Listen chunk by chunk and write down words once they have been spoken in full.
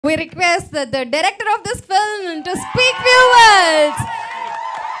We request the director of this film to speak few words.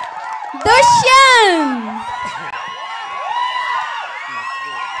 Dushyanth.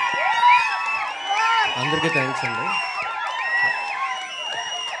 అందరికీ thanks అండి.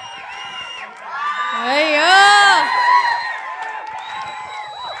 అయ్యో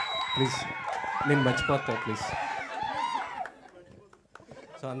please నేను మర్చిపోతా please.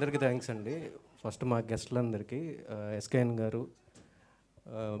 So అందరికీ thanks అండి. ఫస్ట్ మా గెస్ట్లందరికీ ఎస్కేఎన్ గారు,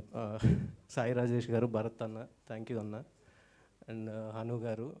 సాయి రాజేష్ గారు, భరత్ అన్న థ్యాంక్ యూ అన్న, అండ్ హను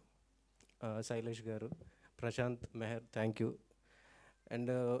గారు, శైలేష్ గారు, Prashanth, Meher thank you.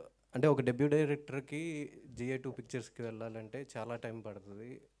 And అంటే ఒక డెబ్యూ డైరెక్టర్కి GA2 పిక్చర్స్కి వెళ్ళాలంటే చాలా టైం పడుతుంది.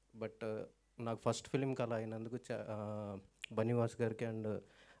 బట్ నాకు ఫస్ట్ ఫిలింకి అలా అయినందుకు బనివాస్ గారికి అండ్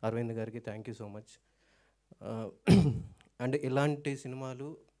అరవింద్ గారికి thank you so much. And ఇలాంటి సినిమాలు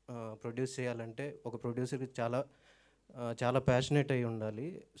ప్రొడ్యూస్ చేయాలంటే ఒక ప్రొడ్యూసర్కి చాలా ప్యాషనేట్ అయి ఉండాలి.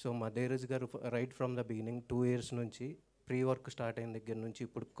 సో మా ధీరజ్ గారు right from the beginning 2 years నుంచి ప్రీ వర్క్ స్టార్ట్ అయిన దగ్గర నుంచి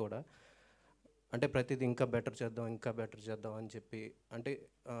ఇప్పుడు కూడా అంటే ప్రతిదీ ఇంకా బెటర్ చేద్దాం అని చెప్పి అంటే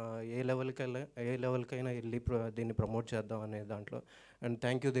ఏ లెవెల్కైనా వెళ్ళి దీన్ని ప్రమోట్ చేద్దాం అనే దాంట్లో. అండ్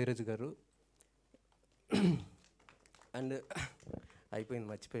థ్యాంక్ యూ ధీరజ్ గారు. అండ్ అయిపోయింది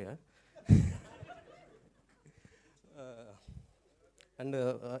మర్చిపోయా. అండ్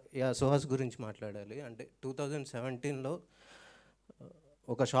సుహాస్ గురించి మాట్లాడాలి. అంటే 2017లో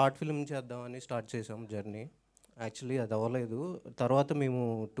ఒక షార్ట్ ఫిల్మ్ చేద్దామని స్టార్ట్ చేసాం జర్నీ. యాక్చువల్లీ అది అవ్వలేదు. తర్వాత మేము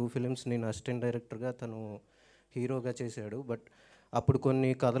 2 films, నేను అసిస్టెంట్ డైరెక్టర్గా, తను హీరోగా చేశాడు. బట్ అప్పుడు కొన్ని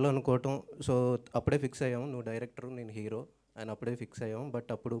కథలు అనుకోవటం, సో అప్పుడే ఫిక్స్ అయ్యాం, నువ్వు డైరెక్టర్ నేను హీరో అని అప్పుడే ఫిక్స్ అయ్యాం.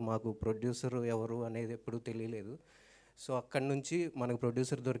 బట్ అప్పుడు మాకు ప్రొడ్యూసర్ ఎవరు అనేది ఎప్పుడూ తెలియలేదు. సో అక్కడి నుంచి మనకు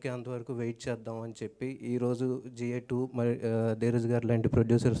ప్రొడ్యూసర్ దొరికేంతవరకు వెయిట్ చేద్దాం అని చెప్పి ఈరోజు GA2 మరి ధీరజ్ గారు లాంటి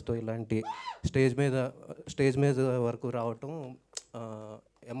ప్రొడ్యూసర్స్తో ఇలాంటి స్టేజ్ మీద వరకు రావటం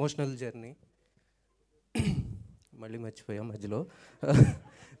ఎమోషనల్ జర్నీ. మళ్ళీ మర్చిపోయాం మధ్యలో.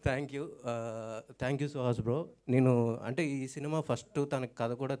 Thank you Suhas bro. నేను అంటే ఈ సినిమా ఫస్ట్ తనకు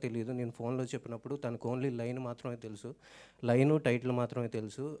కథ కూడా తెలియదు. నేను ఫోన్లో చెప్పినప్పుడు తనకు ఓన్లీ లైన్ మాత్రమే తెలుసు, లైను టైటిల్ మాత్రమే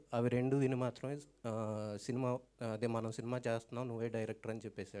తెలుసు. అవి 2 విని మాత్రమే మనం సినిమా చేస్తున్నాం, నువ్వే డైరెక్టర్ అని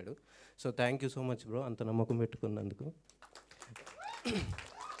చెప్పేశాడు. So thank you so much bro, అంత నమ్మకం పెట్టుకున్నందుకు.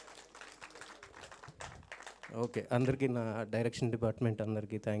 ఓకే, అందరికీ నా డైరెక్షన్ డిపార్ట్మెంట్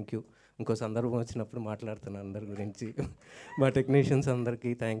అందరికీ థ్యాంక్ యూ. ఇంకో సందర్భం వచ్చినప్పుడు మాట్లాడుతున్నాను అందరి గురించి. మా టెక్నీషియన్స్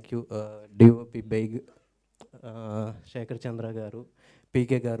అందరికీ thank you. DOP Baig, Shekhar చంద్ర గారు,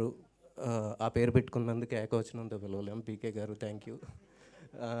 PK గారు, ఆ పేరు పెట్టుకున్నందుకు ఏకవచనంతో పిలవలేం, PK గారు thank you.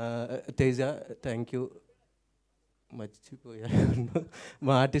 Teja thank you. మర్చిపోయాను.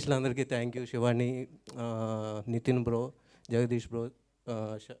 మా ఆర్టిస్టులందరికీ thank you. Shivani, Nitin bro, Jagadish bro,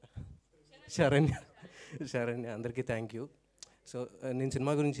 Saranya అందరికీ థ్యాంక్ యూ. సో నేను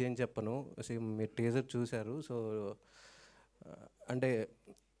సినిమా గురించి ఏం చెప్పను, మీరు టీజర్ చూశారు. సో అంటే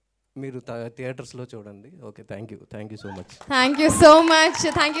మీరు థియేటర్స్లో చూడండి. Okay, thank you so much. Thank you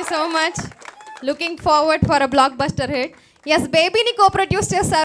so much. Looking forward for a block buster hit. Yes, బేబీని కో ప్రొడ్యూస్ చేస్తారు.